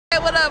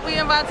what up? We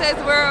in Vonte's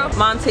world.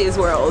 Monte's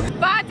world.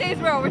 Vonte's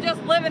world. We're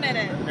just living in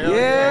it.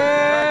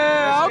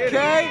 Yeah,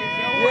 okay.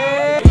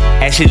 Yeah.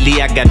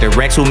 Actually, I got the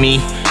Rex with me.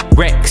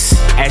 Rex.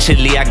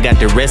 Actually, I got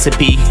the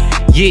recipe.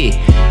 Yeah.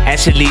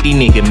 Actually, these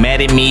niggas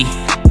mad at me.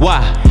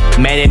 Why?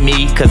 Mad at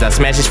me cause I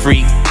smash his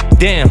freak.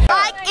 Damn.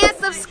 Like and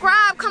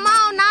subscribe. Come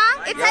on now.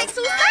 It takes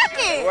 2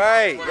 seconds.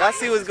 Right. Y'all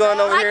see what's going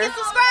on Like here? and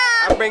subscribe.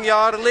 I bring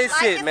y'all the lit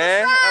shit,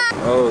 man.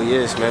 Oh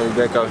yes, man. We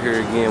back out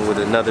here again with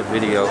another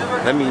video.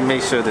 Let me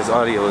make sure this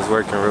audio is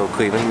working real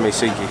quick. Let me make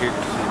sure you can hear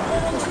this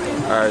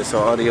shit. Alright, so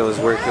audio is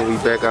working. We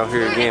back out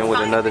here again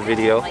with another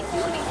video.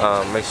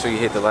 Make sure you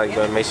hit the like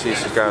button. Make sure you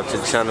subscribe to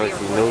the channel if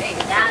you're new.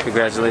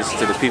 Congratulations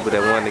to the people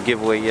that won the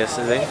giveaway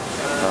yesterday.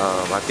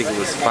 I think it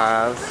was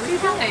 5. I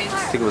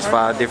think it was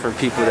 5 different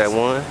people that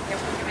won.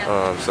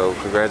 So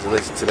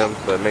congratulations to them.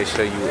 But make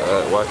sure you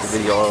watch the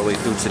video all the way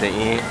through to the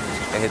end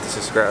and hit the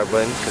subscribe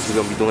button because we're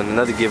gonna be doing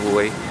another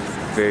giveaway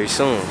very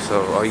soon.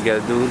 So all you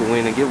gotta do to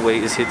win the giveaway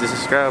is hit the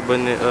subscribe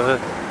button and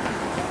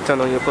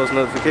turn on your post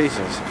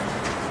notifications.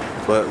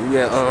 But we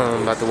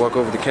about to walk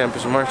over the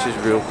campus marches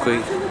real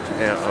quick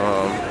and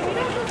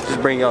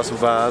just bring y'all some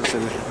vibes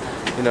and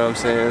you know what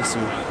I'm saying,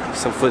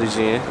 some footage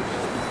in.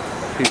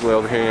 People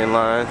over here in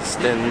line,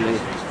 standing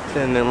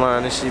in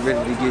line and shit, ready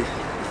to get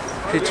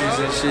pictures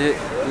and shit,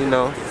 you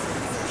know.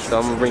 So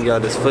I'm gonna bring y'all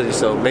this footage.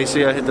 So make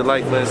sure y'all hit the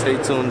like button, stay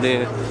tuned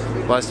in,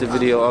 watch the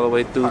video all the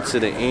way through to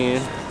the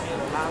end.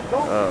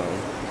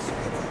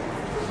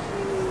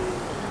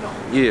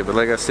 Yeah, but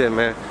like I said,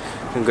 man,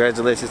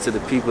 congratulations to the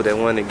people that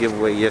won the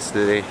giveaway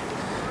yesterday.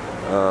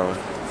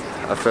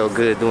 I felt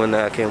good doing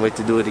that. I can't wait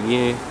to do it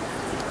again.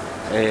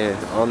 And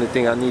the only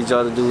thing I need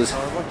y'all to do is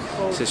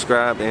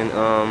subscribe and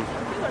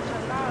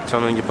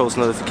turn on your post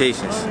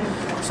notifications.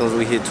 As soon as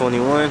we hit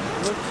 21,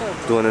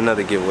 doing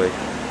another giveaway.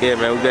 Yeah,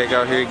 man, we back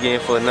out here again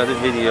for another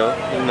video.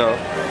 You know,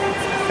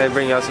 let's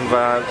bring y'all some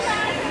vibes.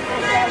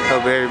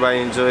 Hope everybody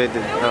enjoyed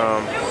the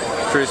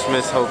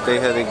Christmas. Hope they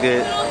had a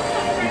good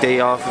day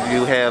off if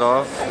you had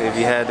off. If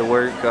you had to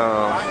work,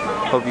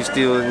 hope you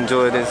still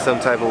enjoyed it in some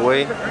type of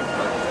way.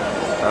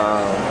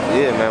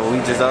 Yeah, man, we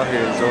just out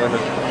here enjoying the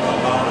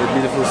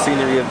beautiful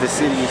scenery of the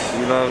city,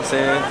 you know what I'm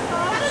saying?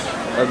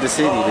 Of the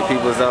city. The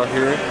people's out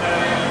here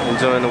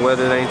enjoying the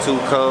weather. It ain't too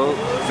cold,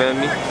 feel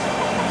me?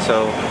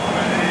 So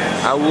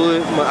I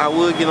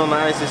would get on the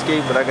ice and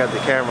skate, but I got the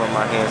camera in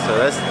my hand, so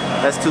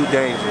that's too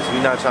dangerous.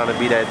 We're not trying to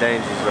be that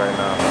dangerous right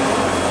now.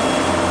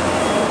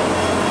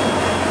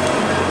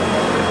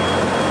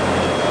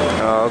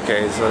 Oh,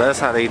 okay, so that's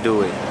how they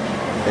do it.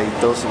 They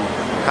throw some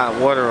hot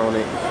water on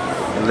it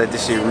and let the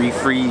shit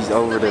refreeze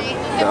over the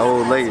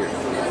old layer.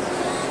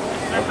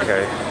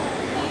 Okay.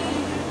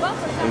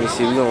 Let me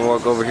see, we're gonna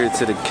walk over here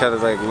to the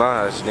Cadillac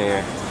Lodge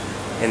then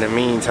in the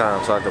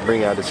meantime so I can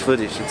bring out this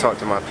footage and talk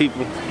to my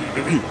people.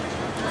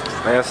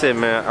 Like I said,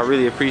 man, I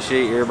really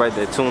appreciate everybody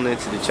that tuned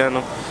into the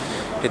channel.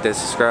 Hit that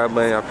subscribe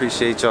button. I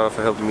appreciate y'all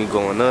for helping me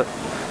going up.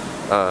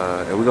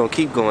 And we're gonna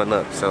keep going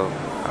up. So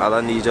all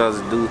I need y'all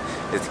to do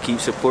is to keep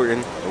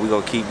supporting, and we're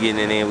gonna keep getting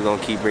it in. We're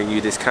gonna keep bringing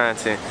you this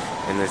content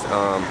and this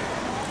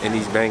in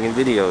these banging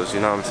videos, you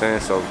know what I'm saying?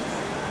 So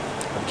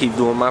I keep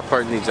doing my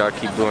part, need y'all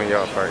keep doing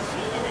y'all part.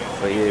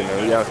 But yeah,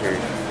 man, we out here.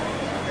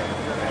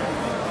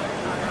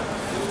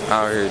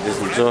 Out here just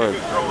enjoying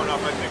it.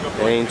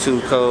 It ain't too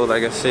cold,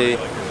 like I said.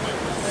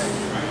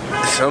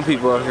 Some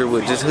people out here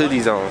with just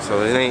hoodies on,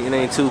 so it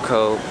ain't too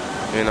cold,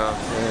 you know what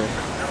I'm saying?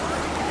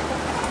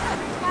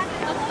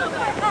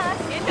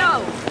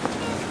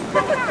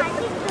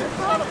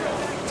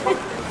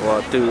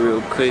 Walk through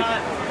real quick.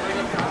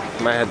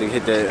 Might have to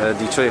hit that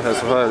Detroit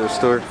Hustle Harder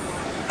store.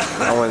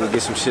 I wanted to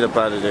get some shit up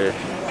out of there.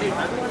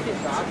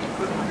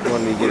 I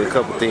wanted to get a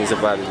couple things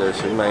up out of there,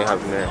 so you might hop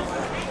in there.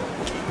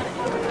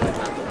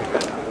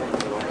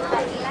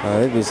 Oh,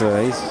 that'd be so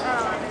nice.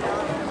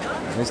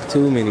 There's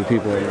too many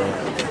people in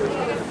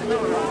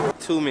there.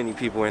 Too many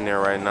people in there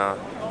right now.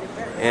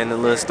 And the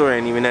little store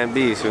ain't even that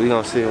big, so we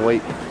gonna sit and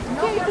wait.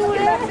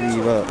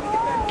 Leave up.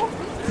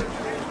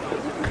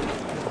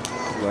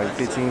 Like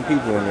 15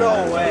 people in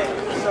there. No way.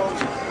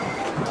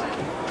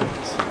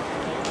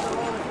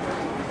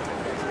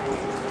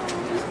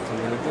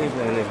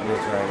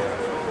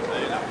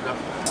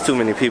 There's too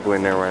many people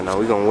in there right now.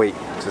 We're gonna wait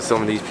till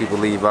some of these people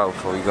leave out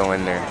before we go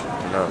in there.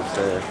 You know what I'm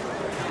saying?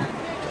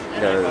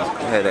 You gotta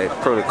have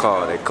that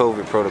protocol, that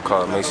COVID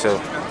protocol, make sure.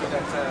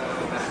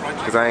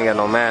 Cause I ain't got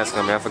no mask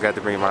on me. I forgot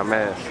to bring my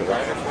mask. So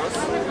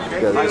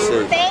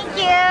Thank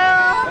you. I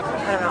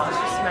don't know, it's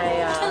just my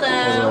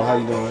Hello, how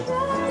you doing?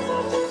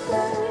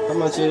 How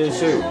much are your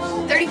shirts?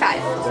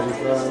 35.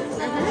 35?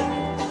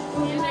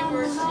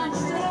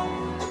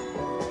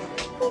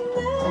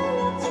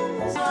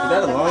 Is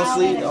that a long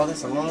sleeve? Oh,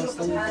 that's a long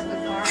sleeve?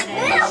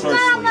 Short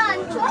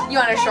sleeve. You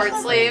want a short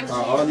sleeve?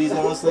 All these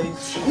long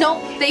sleeves? No,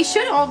 they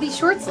should all be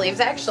short sleeves,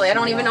 actually. I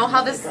don't even know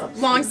how this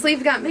long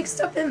sleeve got mixed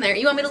up in there.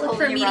 You want me to look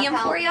for a medium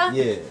for you?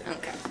 Yeah.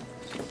 Okay.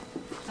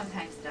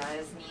 Sometimes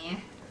does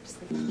me. Just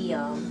like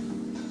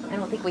medium. I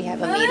don't think we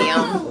have a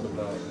medium.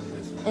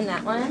 In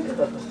that one?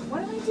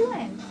 What am I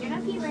doing? You're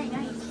not being very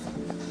nice.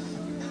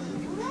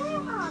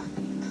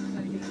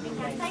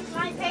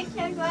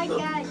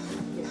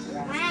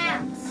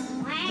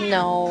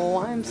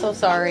 No, I'm so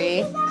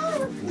sorry.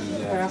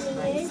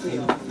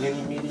 Any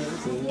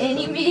medium?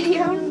 Any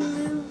medium?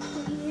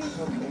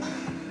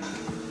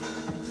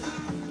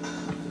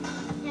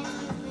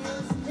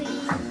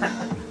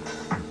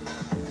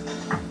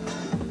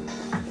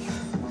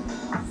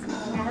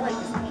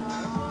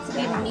 So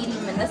we have a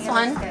medium in this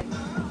one.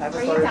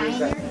 Are you dyeing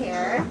your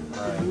hair?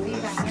 Are you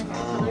dyeing your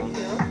hair color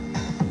too?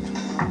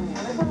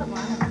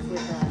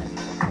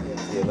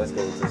 Yeah, let's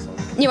go with this one.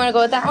 You want to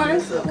go with that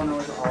one?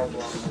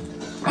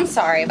 I'm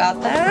sorry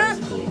about that. I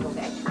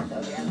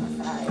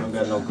don't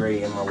got no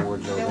gray in my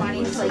wardrobe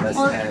anyway, so let's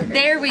add.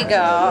 There we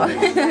go.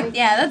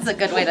 Yeah, that's a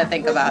good way to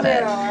think about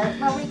it.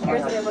 Nobody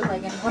cares what it looks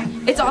like anymore.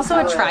 It's also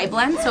a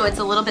tri-blend, so it's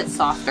a little bit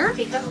softer.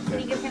 Jacob, can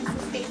you give him some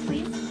space,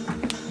 please?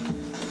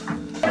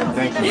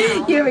 Thank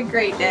you. You have a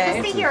great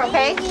day. Stay here,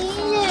 okay?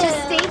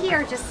 Just stay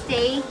here. Just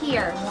stay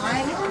here.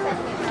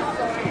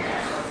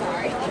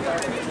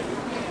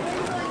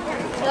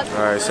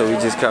 Alright, so we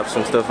just copped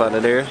some stuff out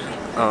of there.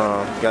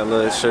 Got a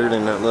little shirt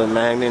and a little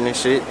magnet and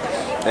shit.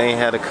 They ain't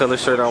had a color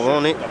shirt I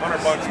wanted,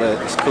 but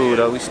it's cool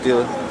though. We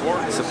still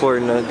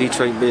supporting the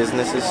Detroit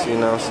businesses, you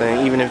know what I'm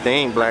saying? Even if they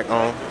ain't black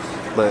owned,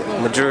 but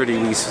majority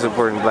we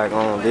supporting black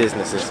owned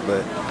businesses,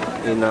 but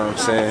you know what I'm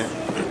saying?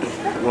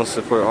 We want to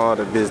support all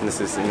the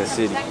businesses in the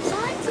city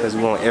because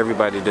we want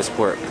everybody to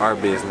support our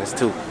business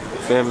too.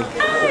 Feel me?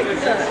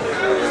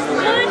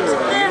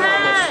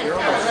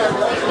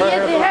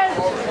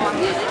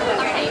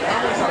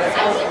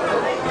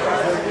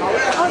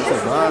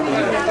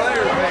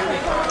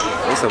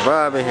 It's a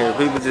vibe in here.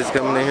 People just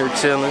coming in here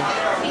chilling,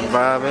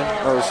 vibing.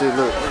 Oh shit,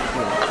 look.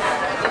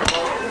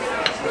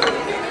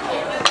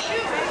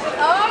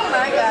 Oh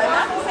my god,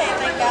 not the same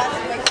thing, guys.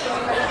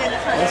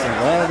 That's a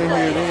vibe in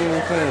here, they ain't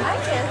even playing.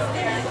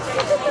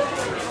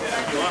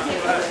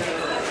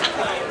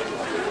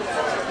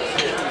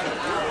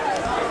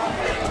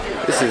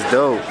 This is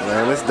dope,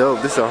 man. This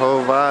dope. This is a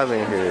whole vibe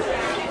in here.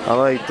 I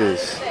like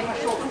this.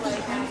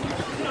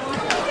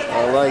 I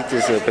like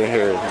this up in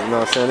here. You know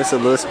what I'm saying? It's a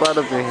little spot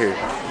up in here.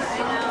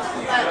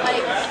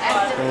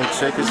 And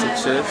checkers and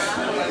chips.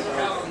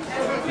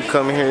 You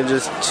come in here and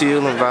just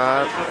chill and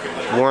vibe.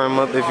 Warm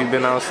up if you've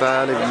been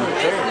outside. If you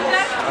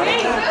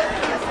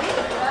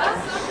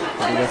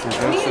got some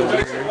drinks over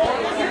here.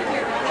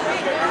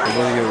 The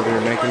lady over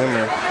there making them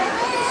a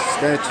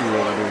statue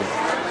over there.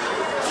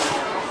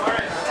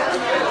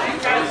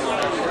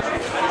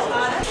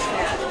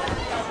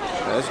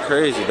 That's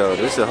crazy though.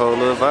 This is a whole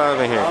little vibe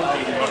in here.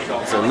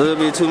 It's a little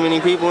bit too many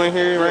people in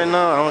here right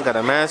now. I don't got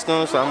a mask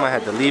on, so I might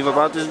have to leave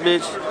about this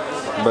bitch.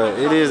 But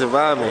it is a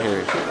vibe in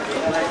here.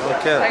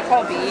 Okay. I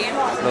call B.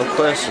 No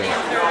question.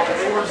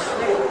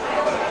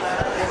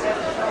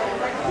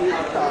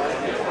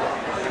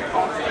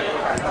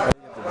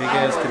 The big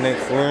ass Connect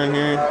 4 in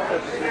here.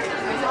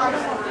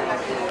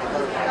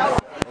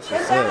 That's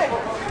what's up.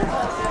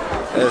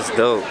 That's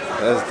dope.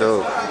 That's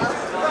dope.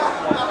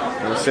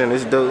 I'm saying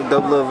this dope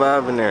little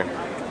vibe in there.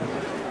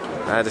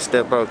 I had to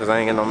step out because I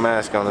ain't got no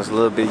mask on. There's a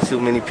little bit too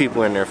many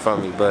people in there for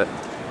me, but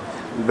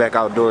we back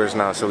outdoors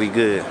now, so we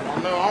good.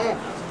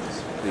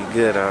 We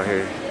good out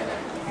here.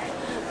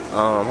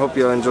 Hope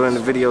y'all enjoying the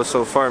video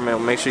so far,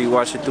 man. Make sure you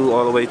watch it through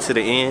all the way to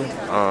the end.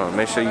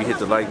 Make sure you hit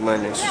the like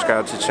button and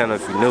subscribe to the channel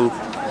if you're new.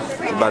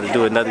 We're about to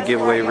do another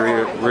giveaway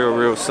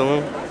real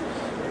soon.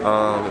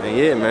 And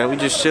yeah, man, we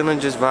just chilling,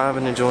 just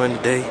vibing, enjoying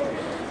the day,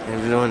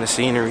 and enjoying the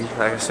scenery.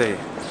 Like I said,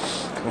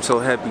 I'm so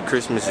happy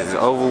Christmas is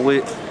over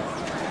with.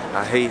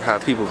 I hate how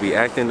people be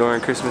acting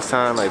during Christmas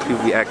time. Like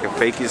people be acting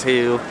fake as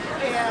hell,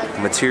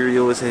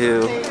 material as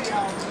hell.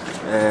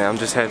 And I'm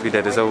just happy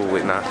that it's over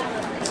with now.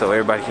 So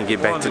everybody can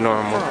get back to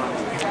normal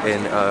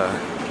and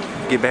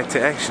get back to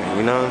action,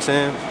 you know what I'm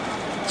saying?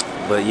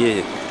 But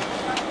yeah,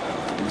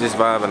 just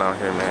vibing out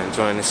here, man.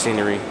 Enjoying the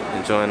scenery,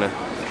 enjoying the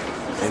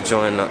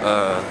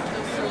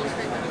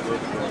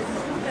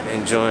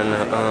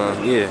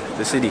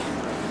city.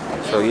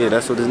 So yeah,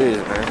 that's what it is,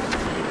 man.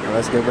 Now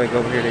let's go back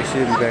over here. They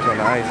should be back on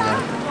the ice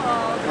now.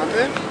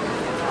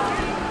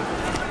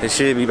 They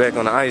should be back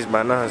on the ice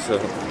by now, so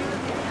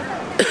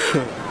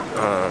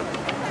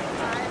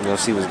we're gonna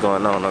see what's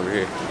going on over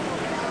here.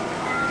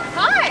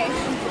 Hi!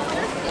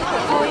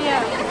 Oh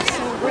yeah,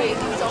 so great.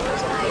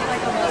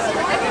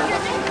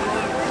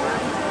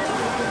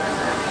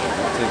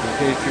 Taking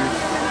pictures.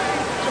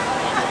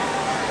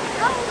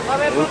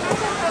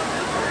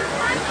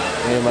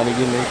 Everybody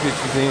getting their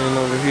pictures in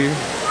over here.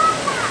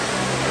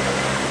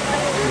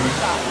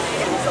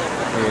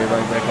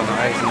 Everybody back on the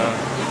ice now.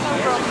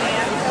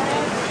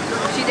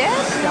 She did?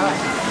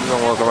 We're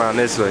gonna walk around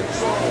this way.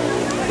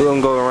 We're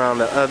gonna go around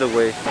the other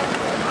way.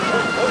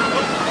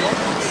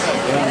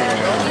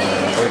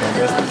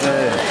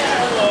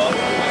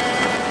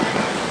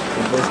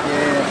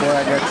 Boy,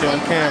 I got you on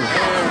camera.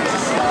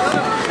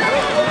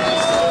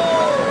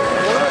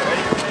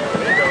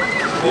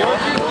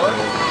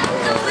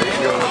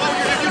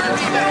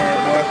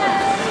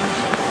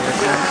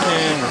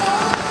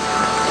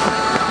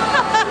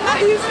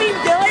 You seem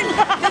done.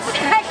 The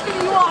second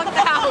you walked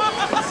out.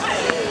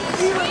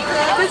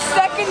 The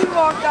second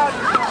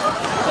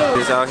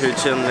Just out here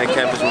chilling at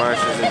Campus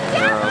Marshals,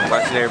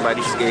 watching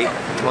everybody skate,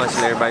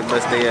 watching everybody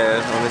bust their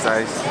ass on this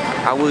ice.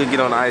 I would get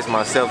on the ice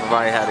myself if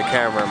I ain't had a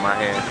camera in my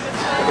hand.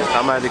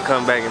 I might have to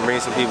come back and bring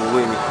some people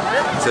with me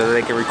so that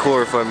they can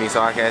record for me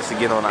so I can actually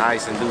get on the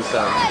ice and do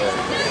something.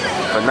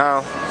 But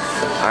now,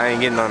 I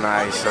ain't getting on the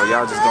ice, so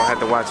y'all just gonna have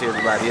to watch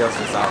everybody else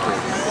that's out there.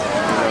 You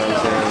know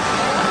what I'm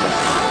saying?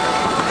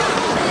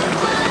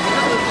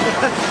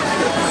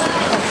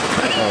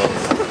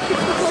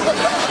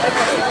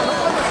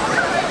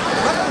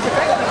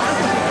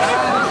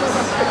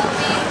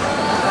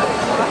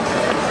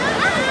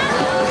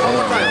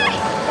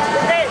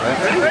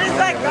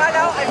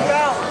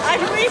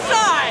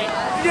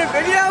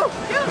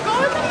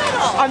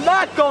 I'm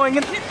not going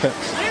in. Here's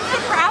the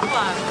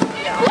problem.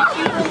 If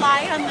you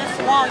rely on this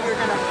wall, you're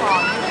going to fall.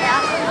 You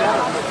have to go.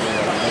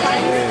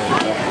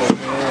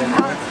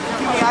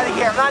 Get me out of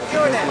here. I'm not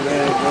doing it.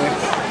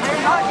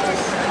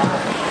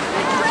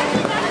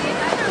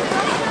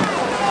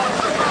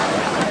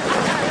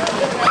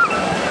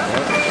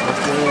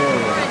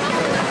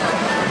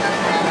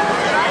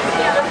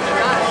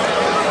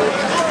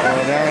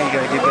 Oh, now you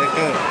got to get back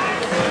up.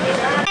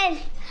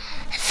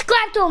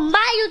 Subscribe to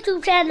my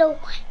YouTube channel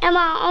and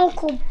my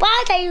Uncle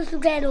Bob's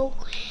YouTube channel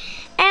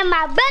and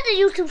my brother's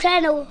YouTube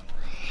channel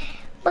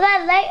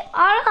because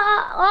all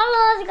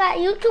of us got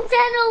YouTube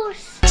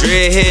channels.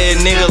 Dreadhead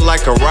nigga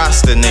like a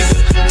roster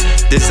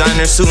nigga.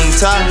 Designer suit and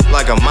tie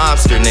like a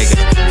mobster nigga.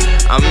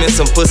 I'm in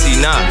some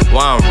pussy now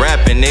while I'm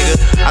rapping nigga.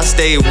 I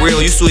stay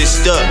real, you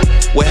switched up.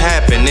 What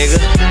happened nigga?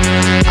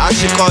 I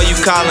should call you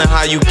Colin,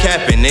 how you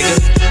capping nigga?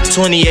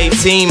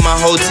 2018, my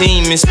whole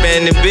team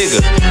expanding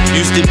bigger.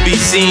 Used to be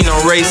seen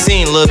on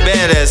Racine, little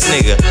badass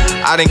nigga.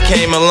 I done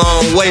came a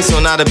long way, so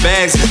now the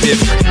bags is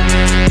different.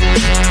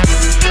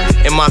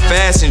 And my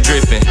fashion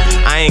dripping.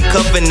 I ain't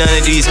cuffing none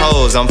of these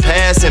hoes. I'm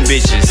passing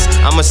bitches.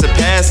 I'ma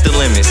surpass the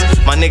limits.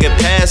 My nigga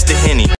passed the Henny.